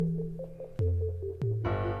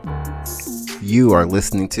You are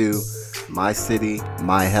listening to My City,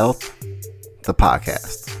 My Health, the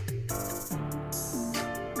podcast.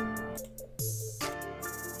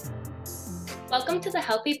 Welcome to the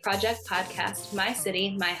Healthy Project podcast, My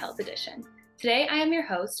City, My Health edition. Today, I am your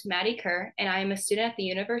host, Maddie Kerr, and I am a student at the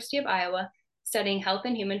University of Iowa studying health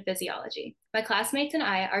and human physiology. My classmates and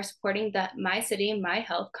I are supporting the My City, My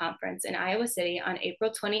Health conference in Iowa City on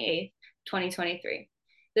April 28th, 2023.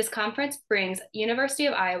 This conference brings University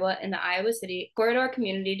of Iowa and the Iowa City corridor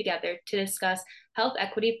community together to discuss health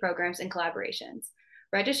equity programs and collaborations.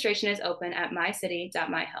 Registration is open at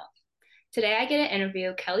mycity.myhealth. Today, I get to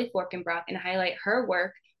interview Kelly Forkenbrock and highlight her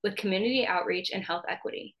work with community outreach and health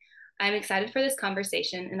equity. I'm excited for this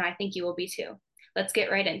conversation, and I think you will be too. Let's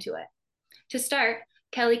get right into it. To start,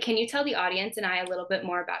 Kelly, can you tell the audience and I a little bit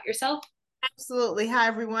more about yourself? Absolutely. Hi,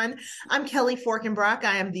 everyone. I'm Kelly Forkenbrock.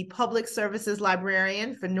 I am the Public Services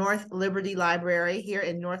Librarian for North Liberty Library here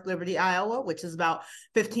in North Liberty, Iowa, which is about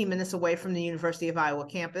 15 minutes away from the University of Iowa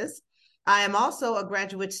campus. I am also a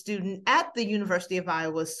graduate student at the University of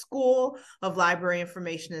Iowa School of Library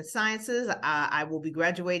Information and Sciences. I will be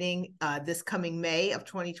graduating this coming May of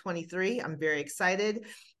 2023. I'm very excited,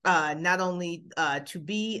 not only to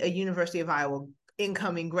be a University of Iowa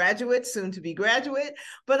incoming graduate, soon to be graduate,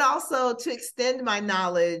 but also to extend my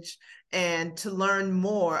knowledge and to learn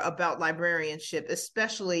more about librarianship,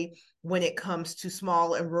 especially when it comes to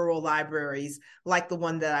small and rural libraries like the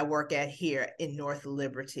one that I work at here in North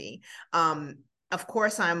Liberty. Of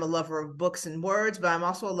course, I'm a lover of books and words, but I'm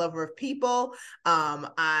also a lover of people.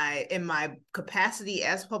 In my capacity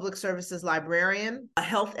as public services librarian,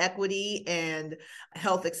 health equity and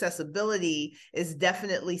health accessibility is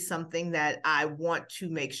definitely something that I want to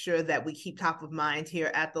make sure that we keep top of mind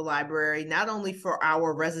here at the library, not only for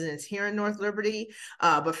our residents here in North Liberty,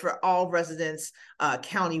 but for all residents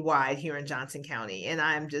countywide here in Johnson County. And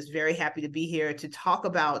I'm just very happy to be here to talk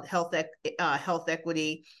about health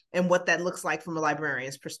equity and what that looks like from a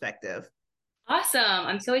librarian's perspective. Awesome.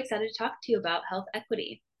 I'm so excited to talk to you about health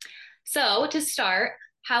equity. So to start,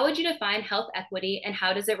 how would you define health equity and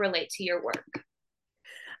how does it relate to your work?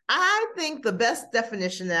 I think the best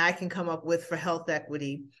definition that I can come up with for health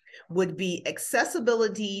equity would be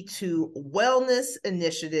accessibility to wellness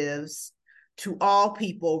initiatives to all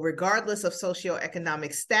people, regardless of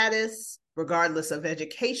socioeconomic status, regardless of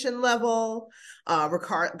education level,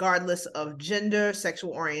 regardless of gender,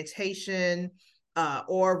 sexual orientation,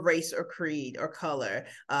 or race or creed or color.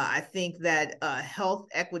 I think that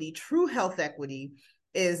true health equity,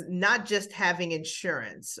 is not just having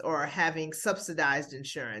insurance or having subsidized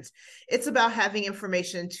insurance. It's about having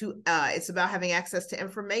it's about having access to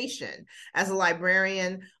information. As a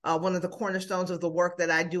librarian, one of the cornerstones of the work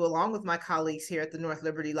that I do along with my colleagues here at the North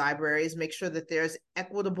Liberty Library is make sure that there's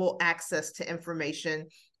equitable access to information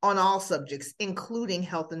on all subjects, including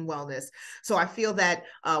health and wellness. So I feel that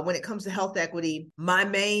when it comes to health equity, my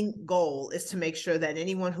main goal is to make sure that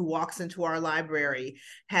anyone who walks into our library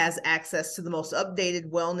has access to the most updated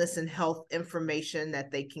wellness and health information that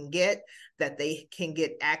they can get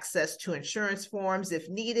access to insurance forms if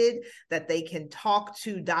needed, that they can talk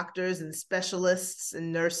to doctors and specialists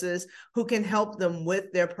and nurses who can help them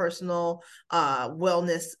with their personal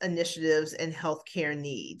wellness initiatives and healthcare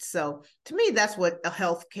needs. So to me, that's what a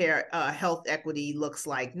health equity looks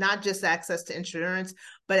like, not just access to insurance,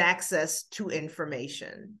 but access to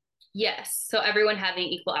information. Yes, so everyone having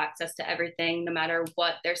equal access to everything, no matter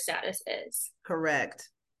what their status is. Correct.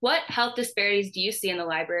 What health disparities do you see in the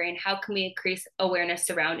library and how can we increase awareness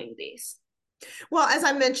surrounding these? Well, as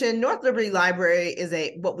I mentioned, North Liberty Library is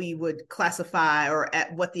what we would classify, or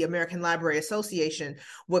at what the American Library Association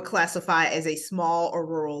would classify as a small or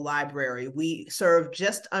rural library. We serve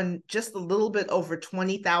just a little bit over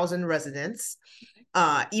 20,000 residents.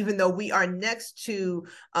 Even though we are next to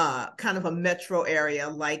kind of a metro area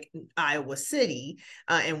like Iowa City,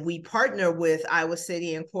 and we partner with Iowa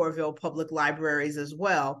City and Coralville Public Libraries as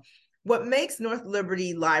well. What makes North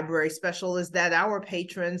Liberty Library special is that our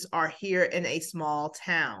patrons are here in a small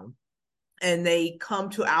town, and they come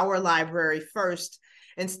to our library first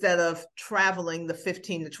instead of traveling the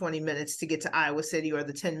 15 to 20 minutes to get to Iowa City or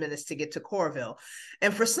the 10 minutes to get to Coralville.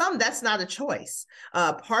 And for some, that's not a choice.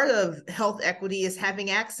 Part of health equity is having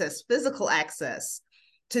physical access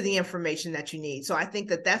to the information that you need. So I think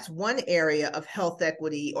that that's one area of health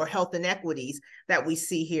equity or health inequities that we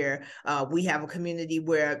see here. We have a community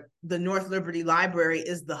where the North Liberty Library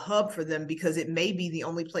is the hub for them because it may be the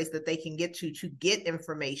only place that they can get to get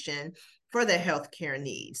information for their healthcare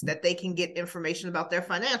needs, that they can get information about their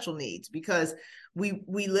financial needs, because we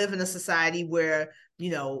live in a society where,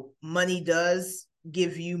 money does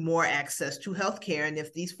give you more access to healthcare. And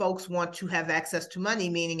if these folks want to have access to money,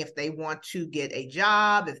 meaning if they want to get a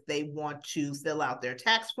job, if they want to fill out their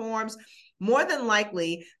tax forms, more than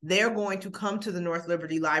likely, they're going to come to the North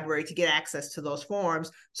Liberty Library to get access to those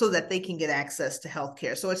forms so that they can get access to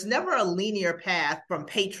healthcare. So it's never a linear path from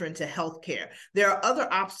patron to healthcare. There are other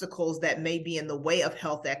obstacles that may be in the way of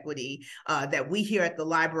health equity that we here at the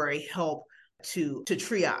library help to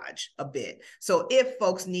triage a bit. So if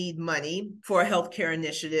folks need money for a healthcare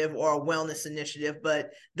initiative or a wellness initiative,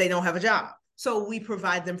 but they don't have a job, so we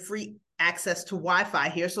provide them free access to Wi-Fi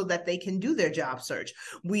here so that they can do their job search.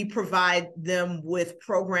 We provide them with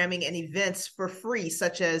programming and events for free,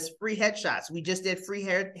 such as free headshots. We just did free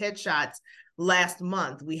headshots last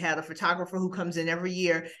month. We had a photographer who comes in every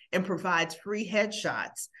year and provides free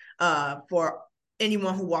headshots for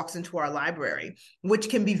anyone who walks into our library, which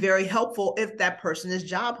can be very helpful if that person is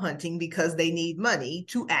job hunting because they need money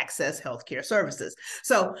to access healthcare services.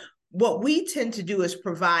 So what we tend to do is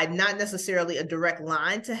provide not necessarily a direct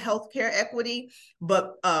line to healthcare equity,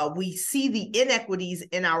 but we see the inequities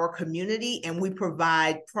in our community, and we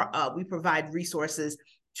provide resources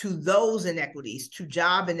to those inequities, to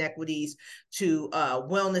job inequities, to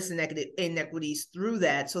wellness inequities through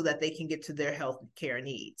that, so that they can get to their health care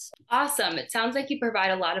needs. Awesome. It sounds like you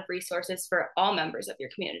provide a lot of resources for all members of your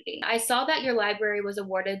community. I saw that your library was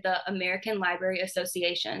awarded the American Library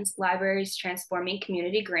Association's Libraries Transforming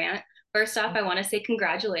Community Grant. First off, I want to say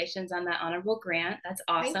congratulations on that honorable grant. That's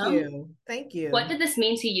awesome. Thank you. Thank you. What did this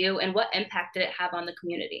mean to you, and what impact did it have on the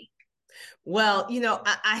community? Well,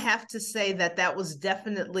 I have to say that was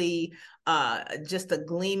definitely just a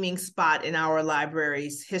gleaming spot in our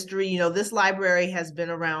library's history. This library has been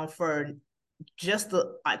around for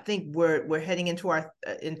I think we're heading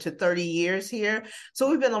into 30 years here. So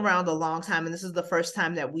we've been around a long time, and this is the first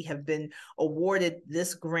time that we have been awarded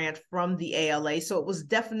this grant from the ALA. So it was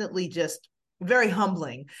definitely just very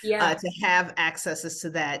humbling to have accesses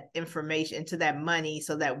to that information, to that money,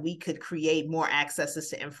 so that we could create more accesses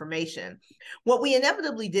to information. What we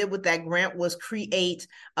inevitably did with that grant was create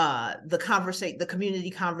the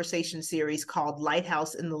community conversation series called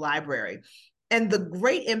Lighthouse in the Library. And the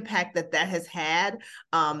great impact that has had,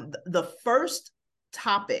 the first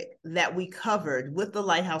topic that we covered with the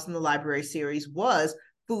Lighthouse in the Library series was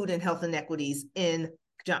food and health inequities in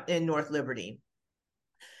North Liberty.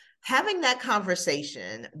 Having that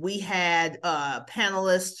conversation, we had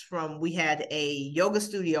panelists we had a yoga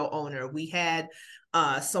studio owner, we had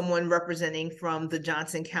someone representing from the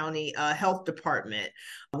Johnson County Health Department.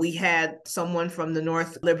 We had someone from the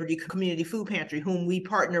North Liberty Community Food Pantry, whom we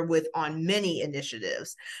partner with on many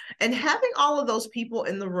initiatives. And having all of those people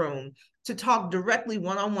in the room to talk directly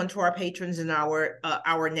one-on-one to our patrons and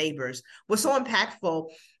our neighbors was so impactful,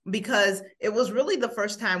 because it was really the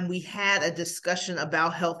first time we had a discussion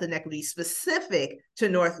about health inequity specific to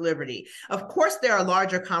North Liberty. Of course, there are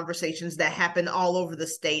larger conversations that happen all over the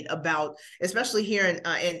state about, especially here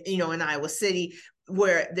in Iowa City,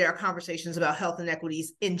 where there are conversations about health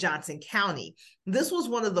inequities in Johnson County. This was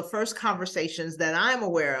one of the first conversations that I'm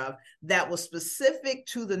aware of that was specific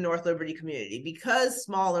to the North Liberty community, because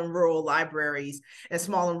small and rural libraries and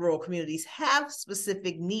small and rural communities have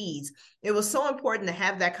specific needs. It was so important to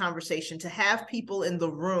have that conversation, to have people in the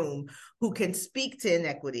room who can speak to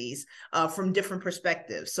inequities from different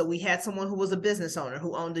perspectives. So we had someone who was a business owner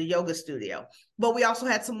who owned a yoga studio, but we also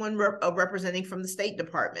had someone representing from the State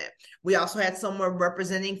Department. We also had someone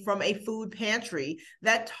representing from a food pantry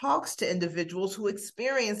that talks to individuals who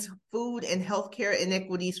experience food and healthcare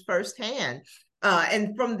inequities firsthand.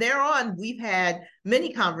 And from there on, we've had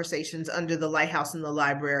many conversations under the Lighthouse in the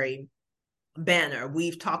Library banner.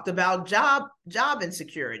 We've talked about job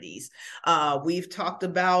insecurities. We've talked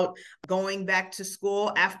about going back to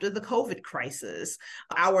school after the COVID crisis.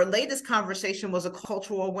 Our latest conversation was a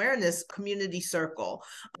cultural awareness community circle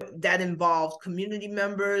that involved community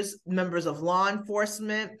members of law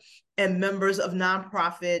enforcement, and members of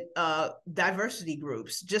nonprofit diversity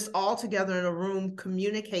groups, just all together in a room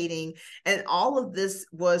communicating. And all of this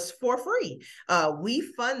was for free. We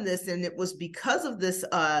fund this, and it was because of this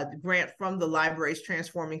grant from the Libraries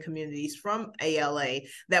Transforming Communities from ALA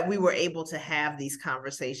that we were able to have these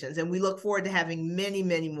conversations. And we look forward to having many,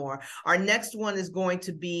 many more. Our next one is going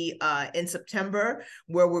to be in September,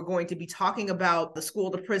 where we're going to be talking about the school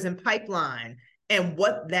to prison pipeline and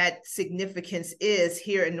what that significance is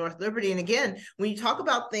here in North Liberty. And again, when you talk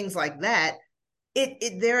about things like that,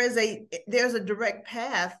 there's a direct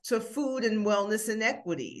path to food and wellness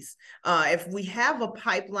inequities. If we have a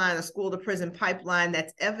pipeline, a school to prison pipeline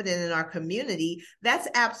that's evident in our community, that's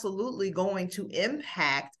absolutely going to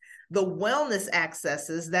impact the wellness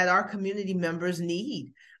accesses that our community members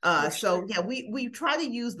need. So yeah, we try to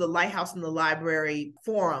use the Lighthouse and the Library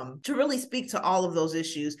forum to really speak to all of those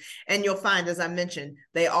issues. And you'll find, as I mentioned,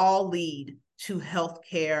 they all lead to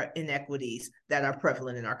healthcare inequities that are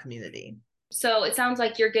prevalent in our community. So it sounds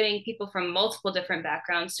like you're getting people from multiple different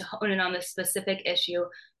backgrounds to hone in on this specific issue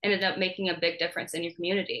and end up making a big difference in your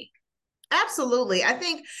community. Absolutely. I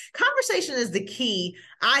think conversation is the key,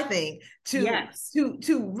 I think,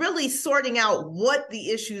 to really sorting out what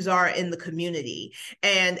the issues are in the community.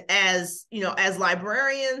 And as, you know, as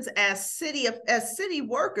librarians, as city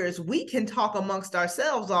workers, we can talk amongst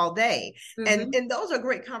ourselves all day. Mm-hmm. And those are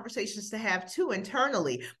great conversations to have too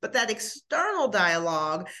internally. But that external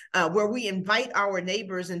dialogue where we invite our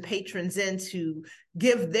neighbors and patrons in to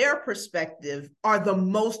give their perspective are the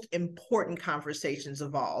most important conversations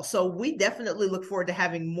of all. So we definitely look forward to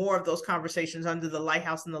having more of those conversations under the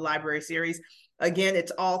Lighthouse and the Library series. Again,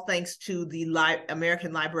 it's all thanks to the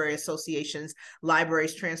American Library Association's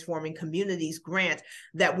Libraries Transforming Communities grant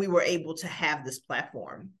that we were able to have this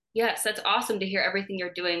platform. Yes, that's awesome to hear everything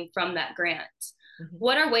you're doing from that grant. Mm-hmm.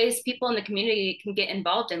 What are ways people in the community can get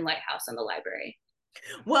involved in Lighthouse and the Library?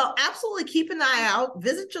 Well, absolutely. Keep an eye out.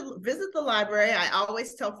 Visit the library. I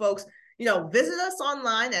always tell folks, you know, visit us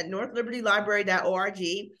online at northlibertylibrary.org.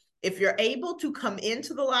 If you're able to come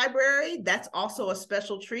into the library, that's also a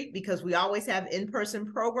special treat because we always have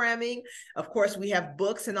in-person programming. Of course, we have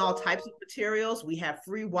books and all types of materials. We have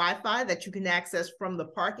free Wi-Fi that you can access from the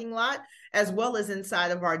parking lot, as well as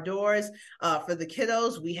inside of our doors. For the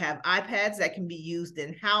kiddos, we have iPads that can be used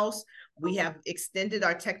in-house. We have extended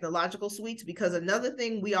our technological suites because another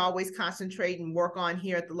thing we always concentrate and work on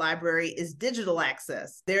here at the library is digital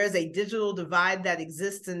access. There is a digital divide that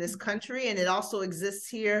exists in this country, and it also exists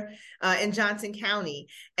here in Johnson County.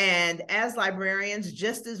 And as librarians,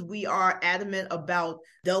 just as we are adamant about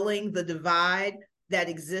dulling the divide that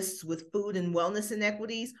exists with food and wellness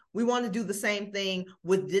inequities, we want to do the same thing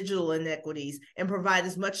with digital inequities and provide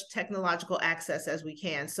as much technological access as we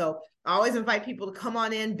can. So I always invite people to come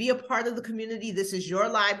on in, be a part of the community. This is your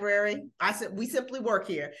library. We simply work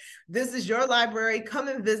here. This is your library. Come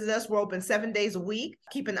and visit us. We're open 7 days a week.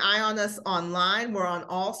 Keep an eye on us online. We're on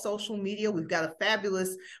all social media. We've got a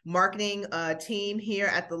fabulous marketing team here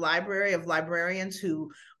at the library of librarians who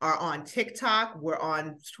are on TikTok. We're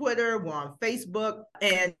on Twitter. We're on Facebook,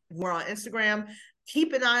 and we're on Instagram.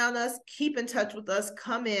 Keep an eye on us, keep in touch with us,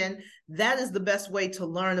 come in. That is the best way to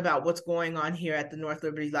learn about what's going on here at the North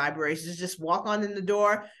Liberty Library. So just walk on in the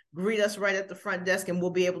door, greet us right at the front desk, and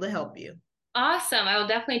we'll be able to help you. Awesome. I will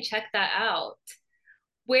definitely check that out.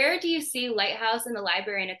 Where do you see Lighthouse and the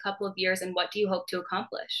library in a couple of years, and what do you hope to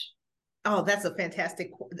accomplish? Oh, that's a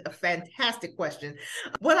fantastic question.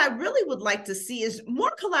 What I really would like to see is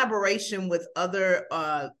more collaboration with other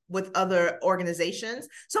organizations.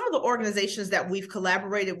 Some of the organizations that we've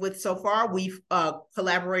collaborated with so far, we've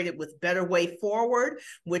collaborated with Better Way Forward,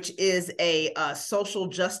 which is a social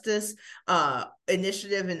justice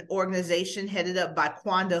initiative and organization headed up by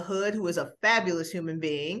Quanda Hood, who is a fabulous human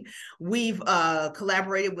being. We've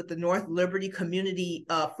collaborated with the North Liberty Community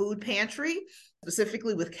Food Pantry,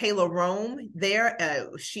 specifically with Kayla Rome there.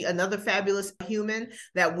 She, another fabulous human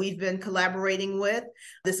that we've been collaborating with.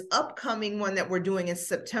 This upcoming one that we're doing in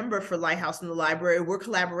September for Lighthouse and the Library, we're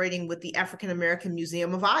collaborating with the African American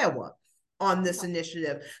Museum of Iowa on this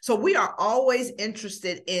initiative. So we are always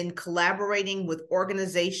interested in collaborating with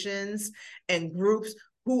organizations and groups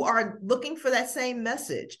who are looking for that same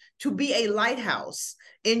message, to be a lighthouse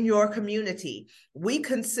in your community. We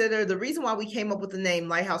consider the reason why we came up with the name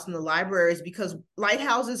Lighthouse in the Library is because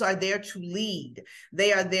lighthouses are there to lead.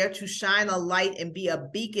 They are there to shine a light and be a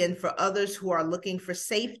beacon for others who are looking for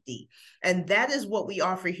safety. And that is what we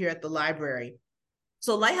offer here at the library.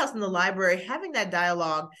 So Lighthouse in the Library, having that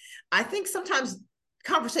dialogue, I think sometimes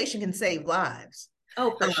conversation can save lives.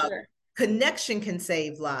 Oh, for sure. Connection can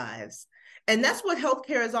save lives. And that's what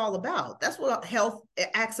healthcare is all about. That's what health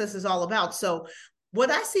access is all about. So what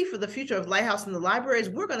I see for the future of Lighthouse and the Library is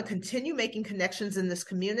we're going to continue making connections in this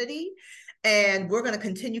community, and we're going to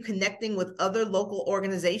continue connecting with other local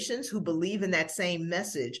organizations who believe in that same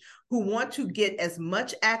message, who want to get as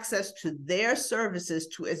much access to their services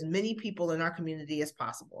to as many people in our community as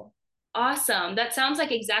possible. Awesome. That sounds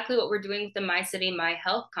like exactly what we're doing with the My City, My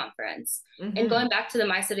Health conference. Mm-hmm. And going back to the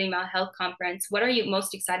My City, My Health conference, what are you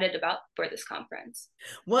most excited about for this conference?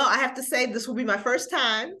 Well, I have to say this will be my first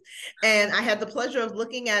time. And I had the pleasure of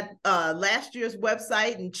looking at last year's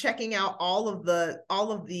website and checking out all of the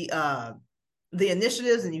the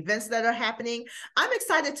initiatives and events that are happening. I'm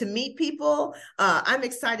excited to meet people. I'm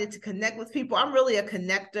excited to connect with people. I'm really a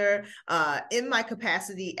connector in my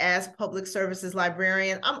capacity as public services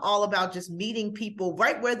librarian. I'm all about just meeting people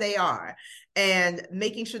right where they are and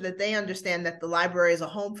making sure that they understand that the library is a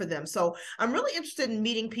home for them. So I'm really interested in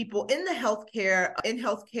meeting people in the healthcare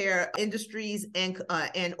industries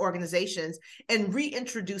and organizations, and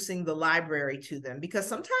reintroducing the library to them, because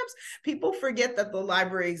sometimes people forget that the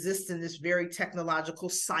library exists in this very technological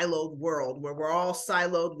siloed world where we're all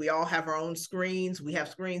siloed. We all have our own screens. We have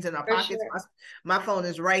screens in our For pockets. sure. My phone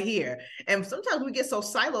is right here. And sometimes we get so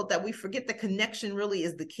siloed that we forget the connection really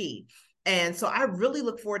is the key. And so I really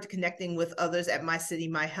look forward to connecting with others at My City,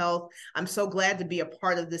 My Health. I'm so glad to be a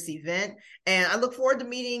part of this event. And I look forward to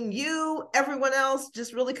meeting you, everyone else,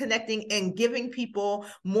 just really connecting and giving people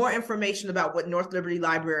more information about what North Liberty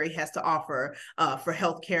Library has to offer for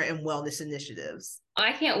healthcare and wellness initiatives.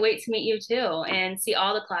 I can't wait to meet you too and see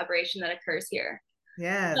all the collaboration that occurs here.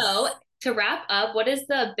 Yes. So, to wrap up, what is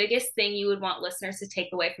the biggest thing you would want listeners to take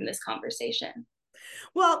away from this conversation?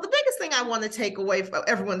 Well, the biggest thing I want to take away from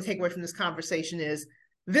everyone to take away from this conversation is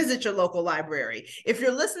visit your local library. If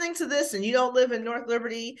you're listening to this and you don't live in North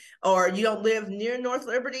Liberty, or you don't live near North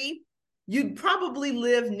Liberty, you'd probably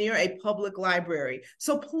live near a public library.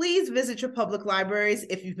 So please visit your public libraries.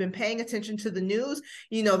 If you've been paying attention to the news,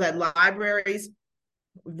 you know that libraries,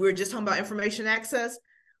 we're just talking about information access,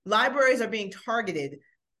 libraries are being targeted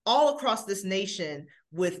all across this nation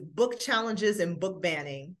with book challenges and book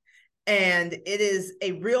banning. And it is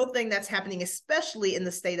a real thing that's happening, especially in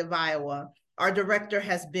the state of Iowa. Our director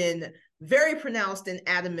has been very pronounced and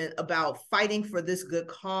adamant about fighting for this good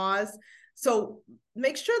cause. So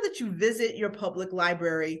make sure that you visit your public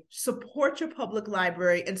library, support your public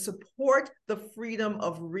library, and support the freedom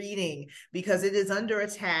of reading, because it is under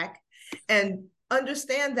attack. And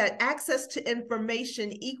understand that access to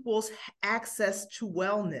information equals access to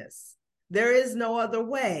wellness. There is no other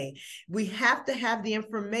way. We have to have the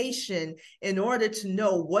information in order to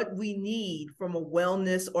know what we need from a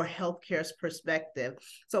wellness or healthcare perspective.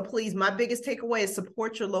 So please, my biggest takeaway is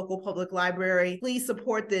support your local public library. Please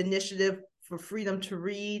support the initiative for freedom to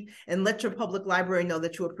read, and let your public library know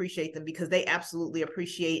that you appreciate them, because they absolutely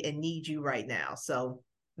appreciate and need you right now. So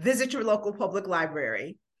visit your local public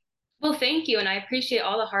library. Well, thank you. And I appreciate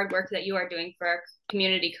all the hard work that you are doing for our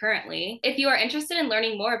community currently. If you are interested in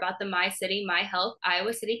learning more about the My City, My Health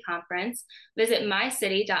Iowa City Conference, visit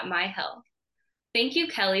mycity.myhealth. Thank you,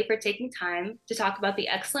 Kelly, for taking time to talk about the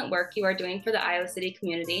excellent work you are doing for the Iowa City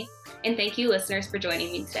community. And thank you, listeners, for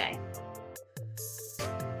joining me today.